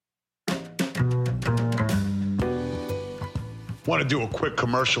Want to do a quick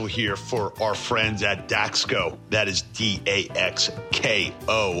commercial here for our friends at Daxco. That is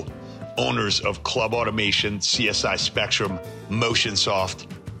DAXKO, owners of Club Automation, CSI Spectrum, MotionSoft,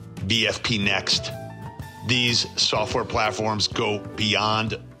 VFP Next. These software platforms go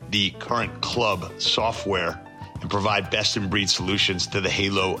beyond the current club software and provide best-in-breed solutions to the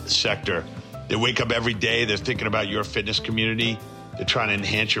Halo sector. They wake up every day, they're thinking about your fitness community. They're trying to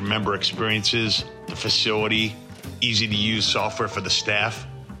enhance your member experiences, the facility, easy-to-use software for the staff.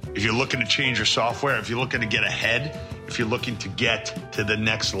 If you're looking to change your software, if you're looking to get ahead, if you're looking to get to the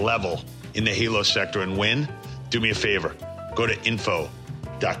next level in the Halo sector and win, do me a favor. Go to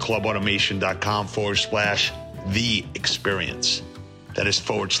info.clubautomation.com/the experience. That is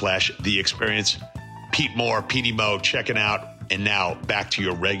 /the experience. Pete Moore, PD Mo, checking out. And now back to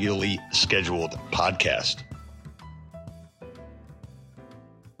your regularly scheduled podcast.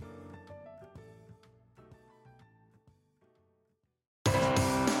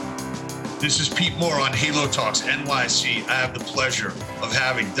 This is Pete Moore on Halo Talks NYC. I have the pleasure of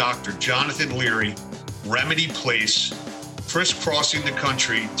having Dr. Jonathan Leary, Remedy Place, crisscrossing the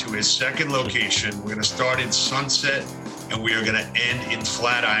country to his second location. We're going to start in Sunset, and we are going to end in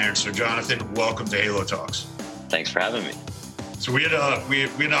Flatiron. So, Jonathan, welcome to Halo Talks. Thanks for having me. So we had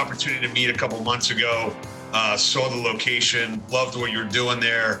an opportunity to meet a couple months ago. Saw the location, loved what you're doing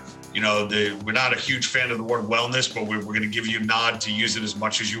there. You know, we're not a huge fan of the word wellness, but we're going to give you a nod to use it as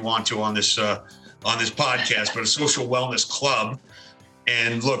much as you want to on this podcast. But a social wellness club,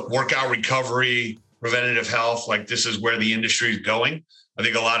 and look, workout recovery, preventative health, like this is where the industry is going. I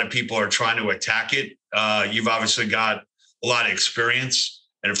think a lot of people are trying to attack it. You've obviously got a lot of experience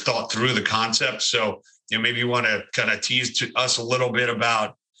and have thought through the concept. So, you know, maybe you want to kind of tease to us a little bit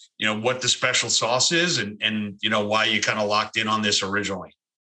about, you know, what the special sauce is and you know, why you kind of locked in on this originally.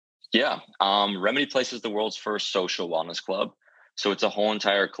 Yeah. Remedy Place is the world's first social wellness club. So it's a whole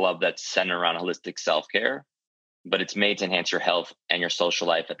entire club that's centered around holistic self-care, but it's made to enhance your health and your social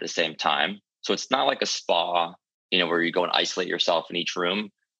life at the same time. So it's not like a spa, you know, where you go and isolate yourself in each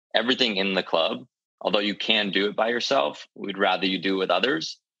room. Everything in the club, although you can do it by yourself, we'd rather you do it with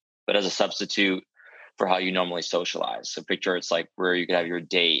others, but as a substitute for how you normally socialize. So picture it's like where you could have your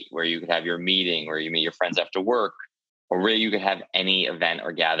date, where you could have your meeting, where you meet your friends after work, or where you could have any event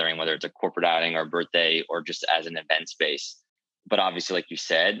or gathering, whether it's a corporate outing or a birthday or just as an event space. But obviously, like you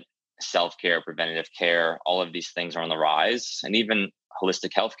said, self-care, preventative care, all of these things are on the rise, and even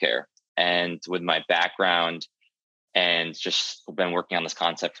holistic healthcare. And with my background and just been working on this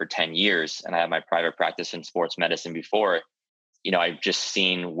concept for 10 years, and I have my private practice in sports medicine before, you know, I've just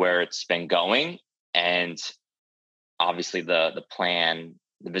seen where it's been going. And obviously the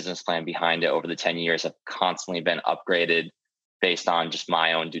business plan behind it over the 10 years have constantly been upgraded based on just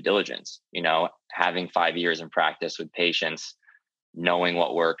my own due diligence. You know, having 5 years in practice with patients, knowing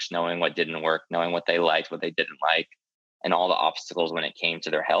what works, knowing what didn't work, knowing what they liked, what they didn't like, and all the obstacles when it came to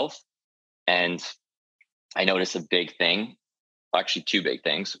their health. And I noticed a big thing, actually two big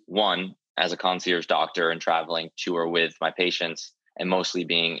things. One, as a concierge doctor and traveling to or with my patients and mostly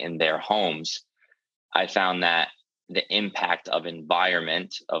being in their homes, I found that the impact of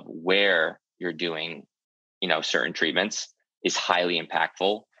environment of where you're doing, you know, certain treatments is highly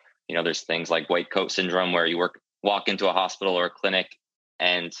impactful. You know, there's things like white coat syndrome where you walk into a hospital or a clinic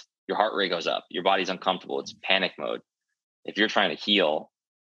and your heart rate goes up, your body's uncomfortable, it's panic mode. If you're trying to heal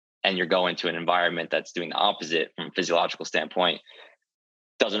and you're going to an environment that's doing the opposite from a physiological standpoint,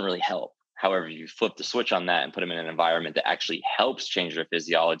 doesn't really help. However, if you flip the switch on that and put them in an environment that actually helps change their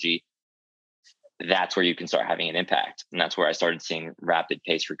physiology, that's where you can start having an impact. And that's where I started seeing rapid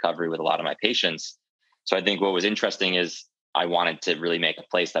pace recovery with a lot of my patients. So I think what was interesting is I wanted to really make a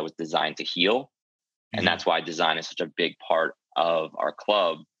place that was designed to heal. And that's why design is such a big part of our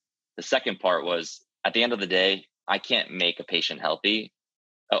club. The second part was, at the end of the day, I can't make a patient healthy.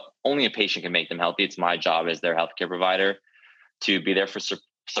 Only a patient can make them healthy. It's my job as their healthcare provider to be there for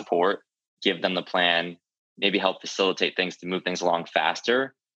support, give them the plan, maybe help facilitate things to move things along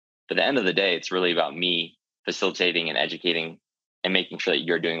faster. But at the end of the day, it's really about me facilitating and educating and making sure that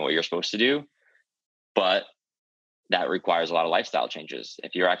you're doing what you're supposed to do. But that requires a lot of lifestyle changes.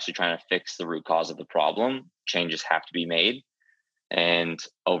 If you're actually trying to fix the root cause of the problem, changes have to be made. And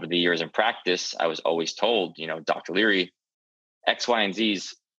over the years in practice, I was always told, you know, Dr. Leary, X, Y, and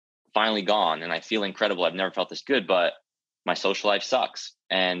Z's finally gone. And I feel incredible. I've never felt this good, but my social life sucks.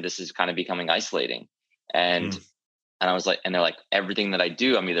 And this is kind of becoming isolating. And I was like, and they're like, everything that I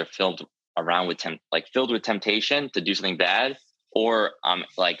do, I'm either filled with temptation to do something bad, or I'm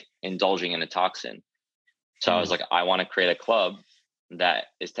like indulging in a toxin. So I was like, I want to create a club that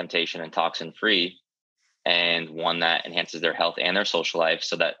is temptation and toxin free. and one that enhances their health and their social life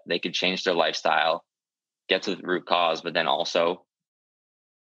so that they could change their lifestyle, get to the root cause, but then also,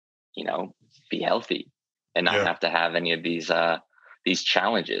 be healthy and not have to have any of these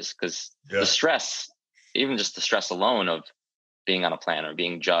challenges. Because the stress, even just the stress alone of being on a plan or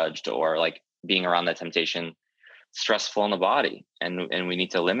being judged or like being around that temptation, stressful in the body. And we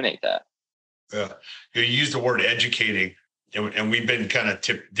need to eliminate that. Yeah. You use the word educating, and we've been kind of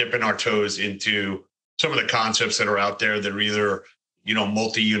dipping our toes into some of the concepts that are out there that are either,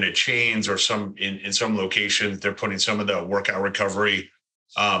 multi-unit chains or some in some locations, they're putting some of the workout recovery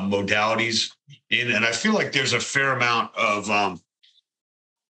modalities in. And I feel like there's a fair amount of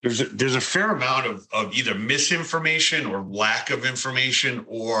there's a fair amount of either misinformation or lack of information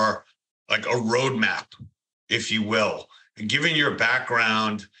or like a roadmap, if you will. And given your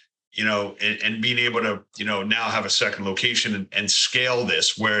background, and being able to, now have a second location and scale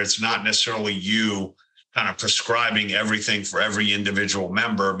this where it's not necessarily you kind of prescribing everything for every individual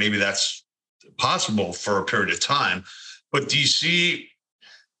member. Maybe that's possible for a period of time. But do you see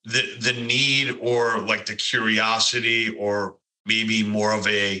the need or like the curiosity or maybe more of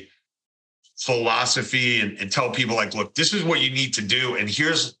a philosophy and tell people like, look, this is what you need to do. And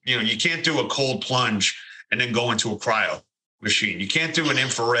here's, you can't do a cold plunge and then go into a cryo machine. You can't do an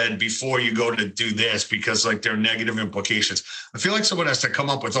infrared before you go to do this because like there are negative implications. I feel like someone has to come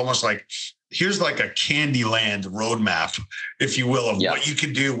up with almost like, here's like a Candyland roadmap, if you will, of what you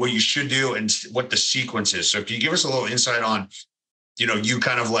can do, what you should do, and what the sequence is. So can you give us a little insight on, you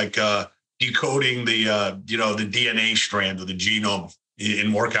kind of like decoding the DNA strand of the genome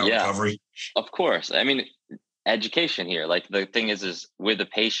in workout recovery? Of course. I mean, education here. Like the thing is with a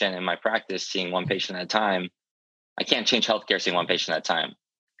patient in my practice, seeing one patient at a time, I can't change healthcare seeing one patient at a time.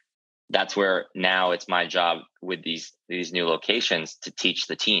 That's where now it's my job with these new locations to teach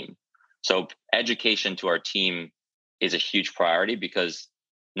the team. So education to our team is a huge priority because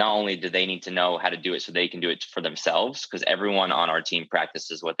not only do they need to know how to do it so they can do it for themselves, because everyone on our team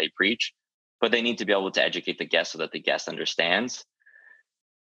practices what they preach, but they need to be able to educate the guest so that the guest understands.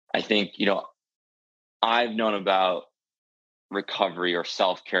 I think, I've known about recovery or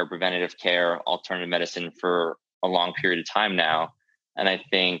self-care, preventative care, alternative medicine for a long period of time now. And I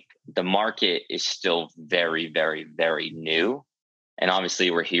think the market is still very, very, very new. And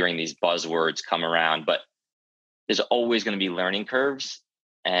obviously we're hearing these buzzwords come around, but there's always going to be learning curves.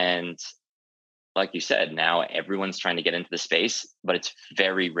 And like you said, now everyone's trying to get into the space, but it's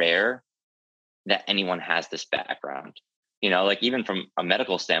very rare that anyone has this background. Like even from a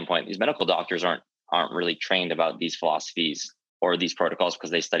medical standpoint, these medical doctors aren't really trained about these philosophies or these protocols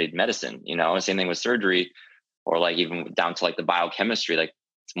because they studied medicine, same thing with surgery or like even down to like the biochemistry, like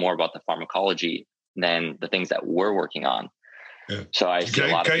it's more about the pharmacology than the things that we're working on. Yeah. So I see a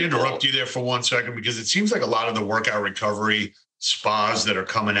lot of people. Can I interrupt you there for 1 second? Because it seems like a lot of the workout recovery spas that are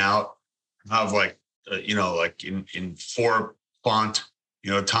coming out have like, like in 4 font,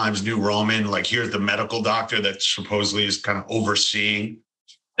 Times New Roman, like here's the medical doctor that supposedly is kind of overseeing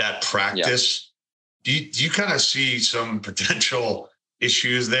that practice. Yeah. Do you kind of see some potential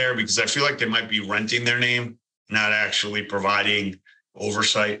issues there? Because I feel like they might be renting their name, not actually providing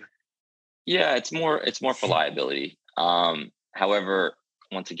oversight. Yeah, it's more for liability. However,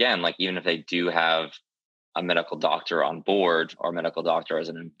 once again, like even if they do have a medical doctor on board or a medical doctor as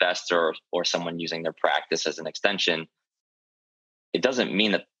an investor or someone using their practice as an extension, it doesn't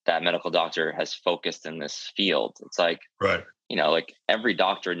mean that that medical doctor has focused in this field. It's like, right. Like every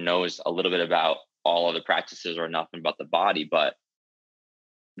doctor knows a little bit about all other practices or nothing about the body, but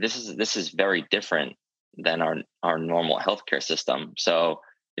this is very different than our normal healthcare system. So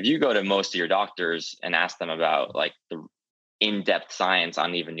if you go to most of your doctors and ask them about like the in-depth science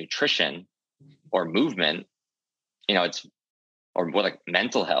on even nutrition or movement, it's or what like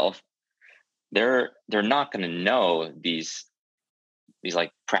mental health, they're not going to know these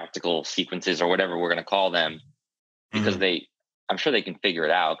like practical sequences or whatever we're going to call them because I'm sure they can figure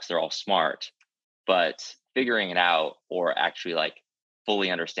it out because they're all smart, but figuring it out or actually like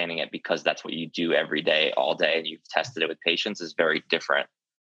fully understanding it because that's what you do every day, all day, and you've tested it with patients is very different.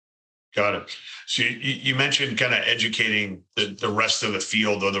 Got it. So you mentioned kind of educating the rest of the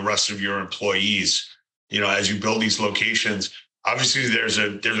field or the rest of your employees, as you build these locations. Obviously, there's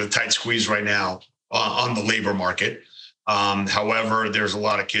a tight squeeze right now on the labor market. However, there's a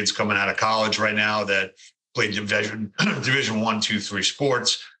lot of kids coming out of college right now that play division 1, 2, 3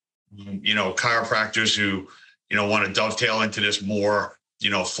 sports. Chiropractors who want to dovetail into this more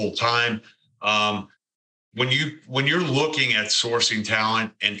full time. When you're looking at sourcing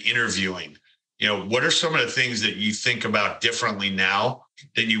talent and interviewing, what are some of the things that you think about differently now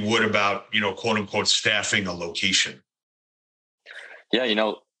than you would about, quote unquote, staffing a location.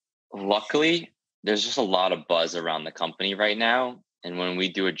 Yeah, luckily there's just a lot of buzz around the company right now. And when we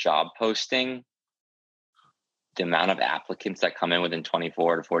do a job posting, the amount of applicants that come in within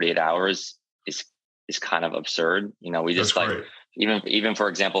 24 to 48 hours is kind of absurd. We just That's like, great. even for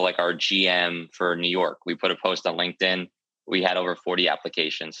example, like our GM for New York, we put a post on LinkedIn. We had over 40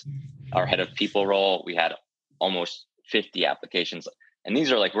 applications. Our head of people role, we had almost 50 applications. And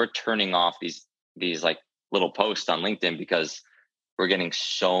these are like, we're turning off these like little posts on LinkedIn because we're getting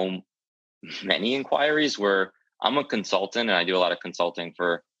so many inquiries. Where I'm a consultant and I do a lot of consulting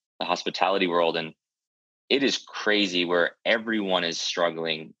for the hospitality world. And it is crazy where everyone is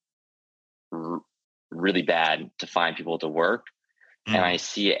struggling really bad to find people to work. And I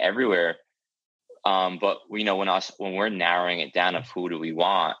see it everywhere. But we know when we're narrowing it down of who do we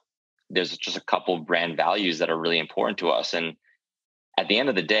want, there's just a couple of brand values that are really important to us. And at the end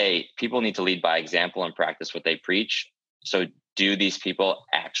of the day, people need to lead by example and practice what they preach. So do these people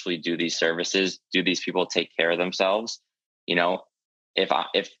actually do these services? Do these people take care of themselves?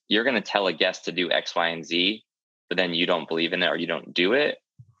 If you're going to tell a guest to do X, Y, and Z, but then you don't believe in it or you don't do it,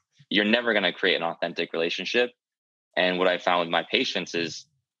 you're never going to create an authentic relationship. And what I found with my patients is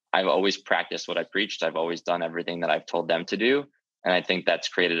I've always practiced what I preached. I've always done everything that I've told them to do. And I think that's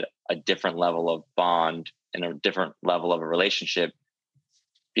created a different level of bond and a different level of a relationship,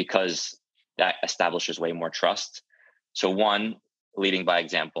 because that establishes way more trust. So one, leading by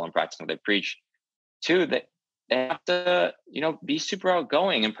example and practicing what they preach. Two, that they have to, be super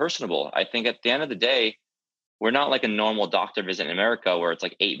outgoing and personable. I think at the end of the day, we're not like a normal doctor visit in America where it's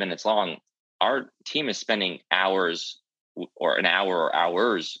like 8 minutes long. Our team is spending hours or an hour or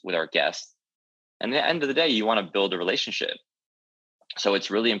hours with our guests. And at the end of the day, you want to build a relationship. So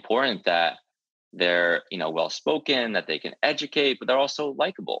it's really important that they're, well-spoken, that they can educate, but they're also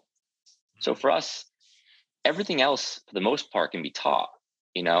likable. So for us, everything else for the most part can be taught,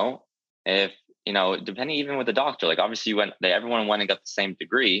 if, depending even with the doctor, like obviously everyone went and got the same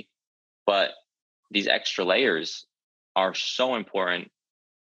degree, but these extra layers are so important,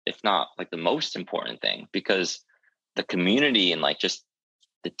 if not like the most important thing, because the community and like just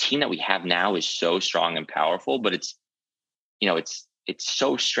the team that we have now is so strong and powerful. But it's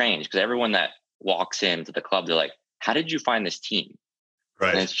so strange because everyone that walks into the club, they're like, how did you find this team?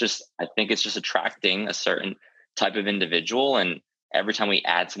 Right. And I think it's just attracting a certain type of individual. And every time we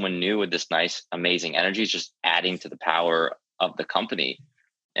add someone new with this nice, amazing energy, it's just adding to the power of the company.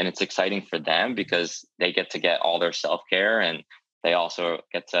 And it's exciting for them because they get to get all their self-care, and they also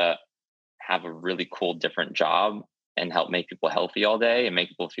get to have a really cool, different job and help make people healthy all day and make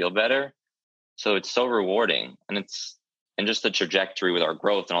people feel better. So it's so rewarding. And just the trajectory with our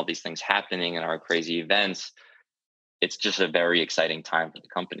growth and all these things happening and our crazy events, it's just a very exciting time for the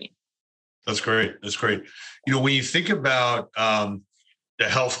company. That's great. That's great. When you think about the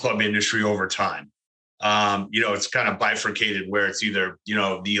health club industry over time, it's kind of bifurcated where it's either,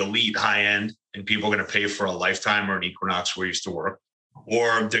 the elite high end and people are going to pay for a Lifetime or an Equinox where you used to work,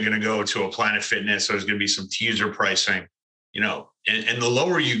 or they're going to go to a Planet Fitness. So there's going to be some teaser pricing, and the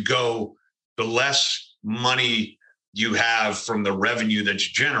lower you go, the less money you have from the revenue that's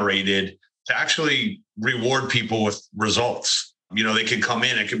generated to actually reward people with results. They can come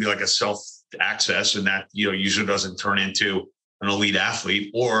in, it could be like a self access, and that, usually doesn't turn into an elite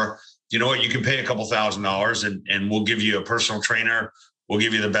athlete. Or, you can pay a couple $1,000 and we'll give you a personal trainer. We'll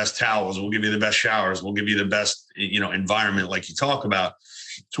give you the best towels. We'll give you the best showers. We'll give you the best, environment like you talk about.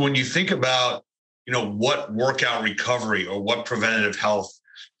 So when you think about, what workout recovery or what preventative health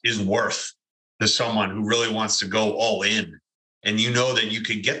is worth to someone who really wants to go all in, and that you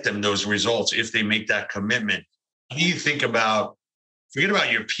can get them those results if they make that commitment, how do you think about, forget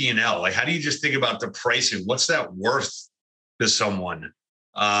about your P&L, like how do you just think about the pricing? What's that worth to someone?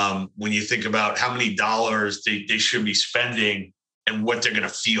 When you think about how many dollars they should be spending and what they're going to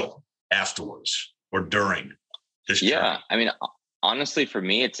feel afterwards or during this journey. Yeah. I mean, honestly, for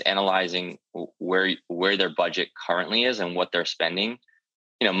me, it's analyzing where their budget currently is and what they're spending.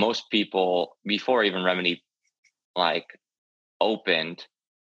 Most people, before even Remedy opened,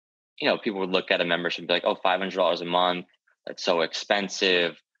 people would look at a membership and be like, oh, $500 a month. That's so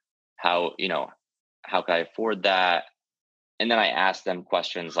expensive. How can I afford that? And then I asked them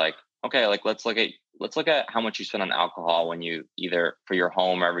questions like, okay, like let's look at how much you spend on alcohol when you either for your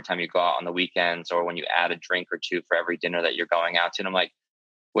home or every time you go out on the weekends, or when you add a drink or two for every dinner that you're going out to. And I'm like,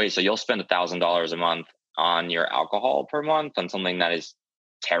 wait, so you'll spend $1,000 a month on your alcohol per month on something that is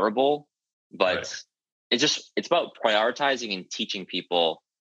terrible? But Right. It's about prioritizing and teaching people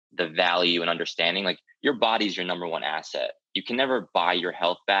the value and understanding. Like your body's your number one asset. you can never buy your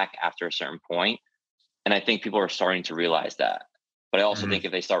health back after a certain point. And I think people are starting to realize that. But I also think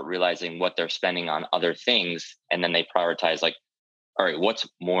if they start realizing what they're spending on other things, and then they prioritize like, all right, what's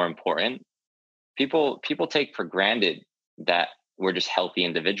more important? People take for granted that we're just healthy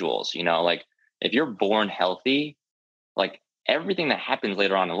individuals, like if you're born healthy, like everything that happens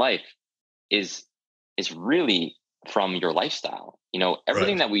later on in life is really from your lifestyle.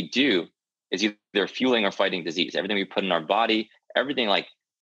 Everything Right. that we do is either fueling or fighting disease. Everything we put in our body, everything, like,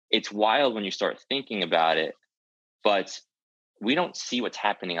 it's wild when you start thinking about it, but we don't see what's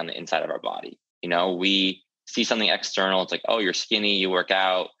happening on the inside of our body. We see something external. It's like, oh, you're skinny, you work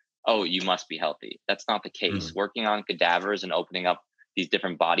out. Oh, you must be healthy. That's not the case. Working on cadavers and opening up these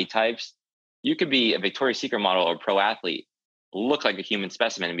different body types, you could be a Victoria's Secret model or pro athlete, look like a human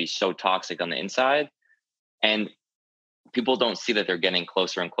specimen and be so toxic on the inside. And people don't see that they're getting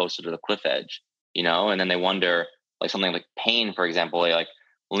closer and closer to the cliff edge, and then they wonder, like something like pain, for example, they like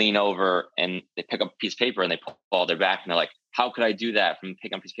lean over and they pick up a piece of paper and they pull their back and they're like, how could I do that from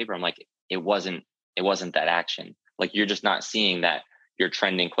picking up a piece of paper? I'm like, it wasn't that action. Like, you're just not seeing that you're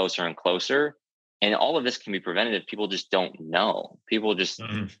trending closer and closer. And all of this can be prevented if people just don't know. People just,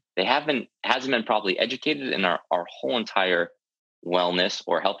 they hasn't been properly educated, and our whole entire wellness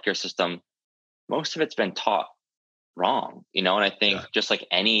or healthcare system, most of it's been taught wrong, and I think just like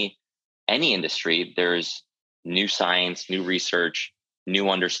any industry, there's new science, new research, new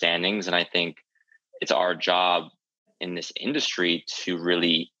understandings. And I think it's our job in this industry to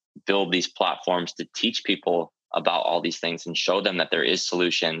really build these platforms to teach people about all these things and show them that there is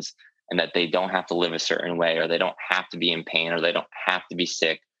solutions, and that they don't have to live a certain way, or they don't have to be in pain, or they don't have to be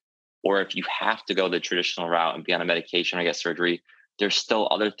sick. Or if you have to go the traditional route and be on a medication or get surgery, there's still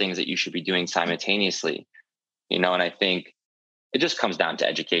other things that you should be doing simultaneously. And I think it just comes down to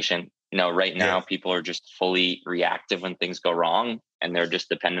education. Right now, people are just fully reactive when things go wrong, and they're just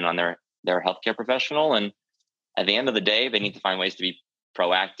dependent on their healthcare professional. And at the end of the day, they need to find ways to be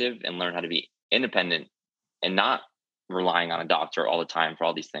proactive and learn how to be independent and not relying on a doctor all the time for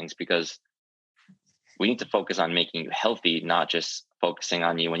all these things, because we need to focus on making you healthy, not just focusing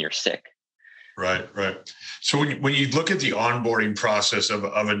on you when you're sick. Right. So when you look at the onboarding process of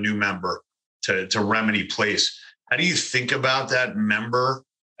a new member to Remedy Place, how do you think about that member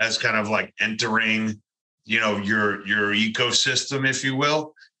as kind of like entering, your ecosystem, if you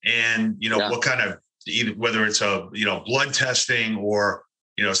will? And, what kind of, whether it's a, blood testing or,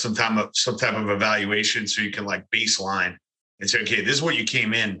 some type of evaluation, so you can like baseline and say, okay, this is what you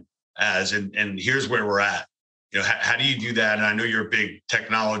came in as, and here's where we're at. How do you do that? And I know you're a big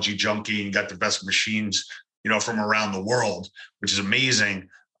technology junkie and got the best machines, from around the world, which is amazing.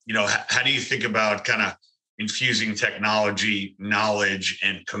 How do you think about kind of infusing technology, knowledge,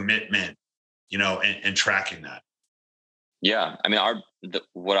 and commitment, and tracking that? Yeah. I mean,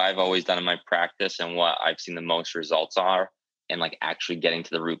 what I've always done in my practice and what I've seen the most results are, and like actually getting to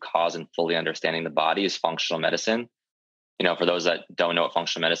the root cause and fully understanding the body, is functional medicine. For those that don't know what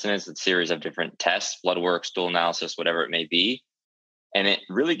functional medicine is, it's a series of different tests, blood work, stool analysis, whatever it may be. And it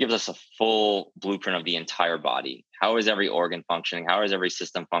really gives us a full blueprint of the entire body. How is every organ functioning? How is every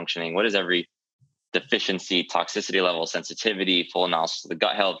system functioning? What is every deficiency, toxicity level, sensitivity, full analysis of the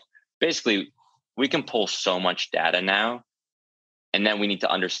gut health? Basically, we can pull so much data now. And then we need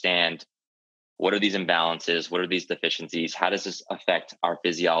to understand, what are these imbalances? What are these deficiencies? How does this affect our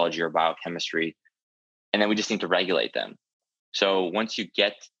physiology or biochemistry? And then we just need to regulate them. So once you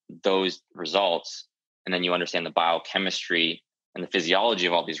get those results, and then you understand the biochemistry and the physiology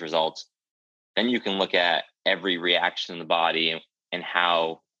of all these results, then you can look at every reaction in the body and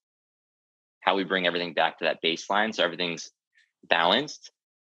how we bring everything back to that baseline, so everything's balanced.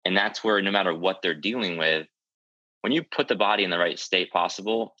 And that's where, no matter what they're dealing with, when you put the body in the right state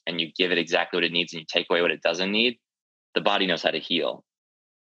possible and you give it exactly what it needs and you take away what it doesn't need, the body knows how to heal.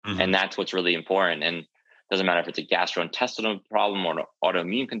 And that's what's really important. And doesn't matter if it's a gastrointestinal problem or an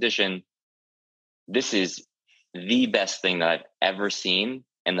autoimmune condition. This is the best thing that I've ever seen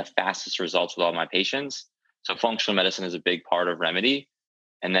and the fastest results with all my patients. So functional medicine is a big part of Remedy.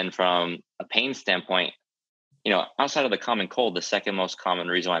 And then from a pain standpoint, outside of the common cold, the second most common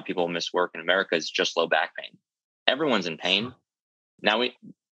reason why people miss work in America is just low back pain. Everyone's in pain. Now,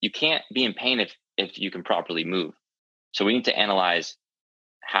 you can't be in pain if you can properly move. So we need to analyze,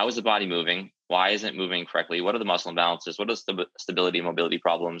 how is the body moving? Why isn't it moving correctly? What are the muscle imbalances? What are the stability and mobility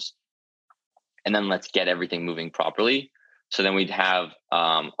problems? And then let's get everything moving properly. So then we'd have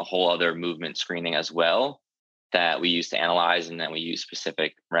a whole other movement screening as well that we use to analyze. And then we use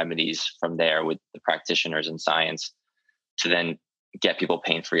specific remedies from there with the practitioners in science to then get people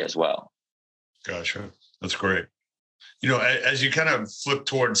pain-free as well. Gotcha. That's great. As you kind of flip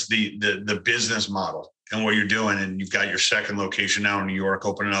towards the business model and what you're doing, and you've got your second location now in New York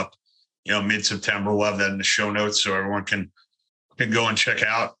opening up, mid-September. We'll have that in the show notes so everyone can go and check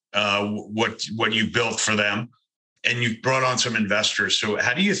out what you built for them. And you've brought on some investors. So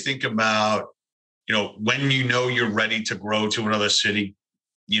how do you think about, when you're ready to grow to another city,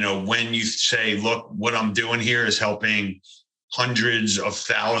 when you say, look, what I'm doing here is helping hundreds of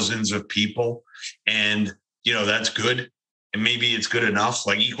thousands of people, and that's good, and maybe it's good enough.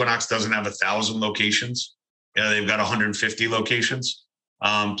 Like Equinox doesn't have 1,000 locations. They've got 150 locations.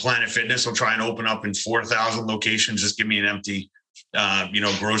 Planet Fitness will try and open up in 4,000 locations. Just give me an empty,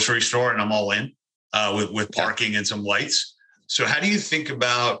 grocery store, and I'm all in with parking and some lights. So how do you think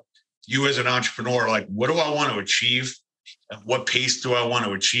about you as an entrepreneur? Like, what do I want to achieve? At what pace do I want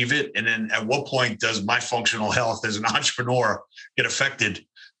to achieve it? And then at what point does my functional health as an entrepreneur get affected,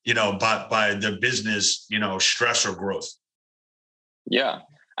 by the business, stress or growth? Yeah.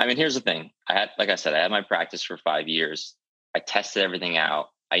 I mean, here's the thing. Like I said, I had my practice for 5 years. I tested everything out.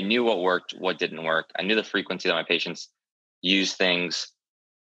 I knew what worked, what didn't work. I knew the frequency that my patients use things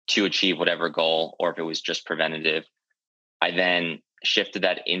to achieve whatever goal, or if it was just preventative. I then shifted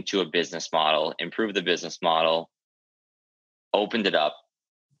that into a business model, improved the business model, opened it up,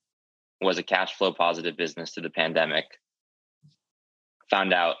 was a cash flow positive business through the pandemic.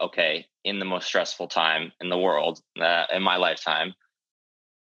 Found out, okay, in the most stressful time in the world, in my lifetime,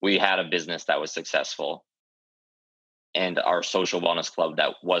 we had a business that was successful. And our social wellness club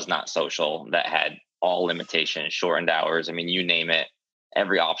that was not social, that had all limitations, shortened hours. I mean, you name it,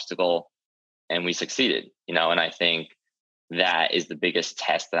 every obstacle, and we succeeded, and I think that is the biggest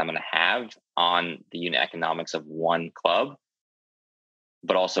test that I'm going to have on the unit economics of one club,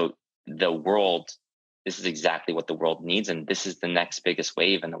 but also the world. This is exactly what the world needs. And this is the next biggest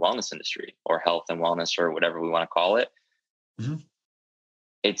wave in the wellness industry, or health and wellness, or whatever we want to call it. Mm-hmm.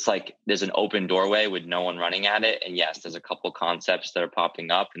 It's like there's an open doorway with no one running at it. And yes, there's a couple concepts that are popping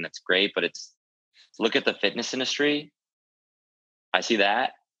up, and that's great. But look at the fitness industry. I see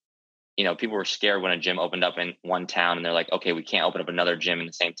that. People were scared when a gym opened up in one town, and they're like, okay, we can't open up another gym in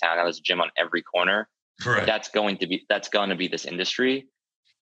the same town. Now there's a gym on every corner. Correct. That's going to be this industry.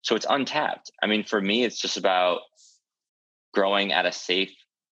 So it's untapped. I mean, for me, it's just about growing at a safe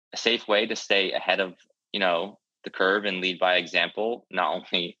way to stay ahead of, the curve and lead by example, not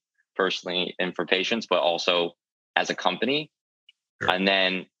only personally and for patients, but also as a company. Sure. And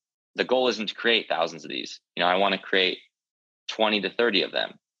then the goal isn't to create thousands of these. I want to create 20 to 30 of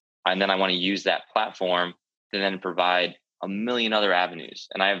them. And then I want to use that platform to then provide a million other avenues.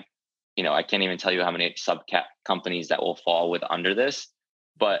 And I can't even tell you how many companies that will fall with under this.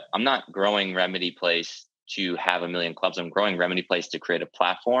 But I'm not growing Remedy Place to have 1 million clubs. I'm growing Remedy Place to create a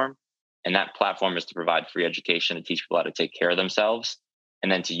platform. And that platform is to provide free education and teach people how to take care of themselves.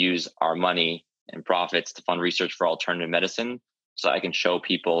 And then to use our money and profits to fund research for alternative medicine. So I can show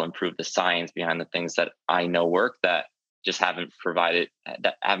people, improve the science behind the things that I know work that just haven't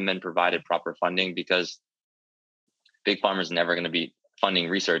been provided proper funding, because Big Pharma is never going to be funding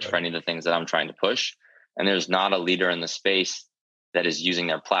research for any of the things that I'm trying to push. And there's not a leader in the space that is using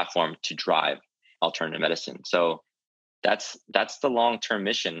their platform to drive alternative medicine. So that's the long-term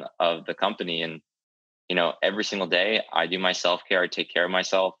mission of the company. And, every single day I do my self-care, I take care of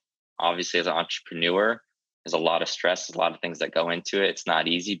myself. Obviously, as an entrepreneur, there's a lot of stress, there's a lot of things that go into it. It's not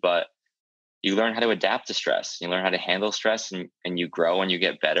easy, but you learn how to adapt to stress. You learn how to handle stress, and you grow and you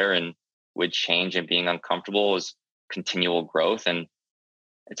get better. And with change and being uncomfortable is continual growth. And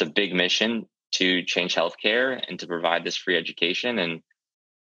it's a big mission to change healthcare and to provide this free education. And,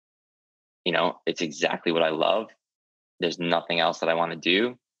 it's exactly what I love. There's nothing else that I want to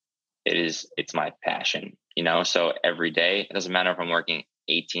do. It's my passion, so every day, it doesn't matter if I'm working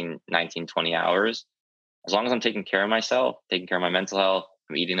 18, 19, 20 hours, as long as I'm taking care of myself, taking care of my mental health,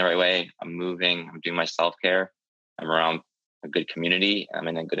 I'm eating the right way, I'm moving, I'm doing my self-care, I'm around a good community, I'm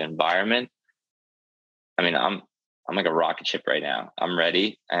in a good environment. I mean, I'm like a rocket ship right now. I'm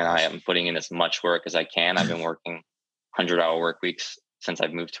ready, and I am putting in as much work as I can. I've been working 100-hour work weeks since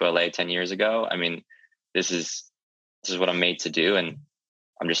I've moved to LA 10 years ago. I mean, this is what I'm made to do. And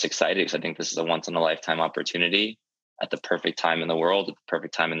I'm just excited because I think this is a once in a lifetime opportunity at the perfect time in the world, at the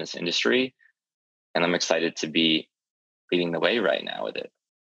perfect time in this industry. And I'm excited to be leading the way right now with it.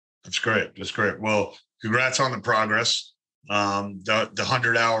 That's great. That's great. Well, congrats on the progress. The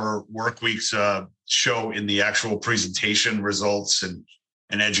 100-hour work weeks show in the actual presentation results and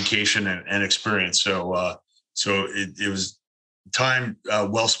education and experience. So it was time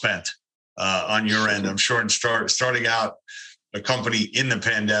well spent on your end. I'm sure. And starting out a company in the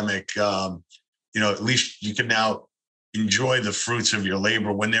pandemic, at least you can now enjoy the fruits of your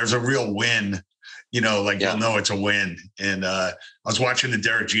labor. When there's a real win, you'll know it's a win. And I was watching the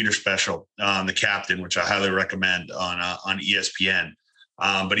Derek Jeter special, The Captain, which I highly recommend on ESPN.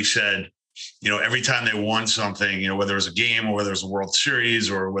 But he said, every time they won something, whether it was a game or whether it was a World Series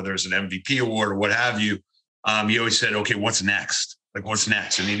or whether it's an MVP award or what have you, he always said, okay, what's next? Like, what's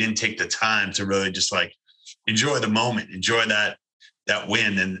next? And he didn't take the time to really just enjoy the moment, enjoy that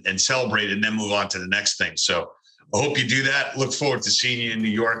win and celebrate it and then move on to the next thing. So I hope you do that. Look forward to seeing you in New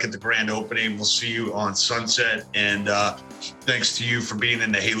York at the grand opening. We'll see you on Sunset. And thanks to you for being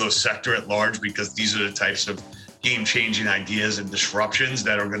in the Halo sector at large, because these are the types of game-changing ideas and disruptions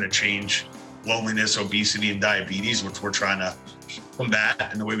that are going to change loneliness, obesity, and diabetes, which we're trying to combat.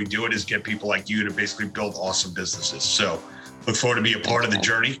 And the way we do it is get people like you to basically build awesome businesses. So look forward to be a part of the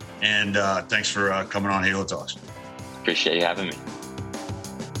journey. And thanks for coming on Halo Talks. Appreciate you having me.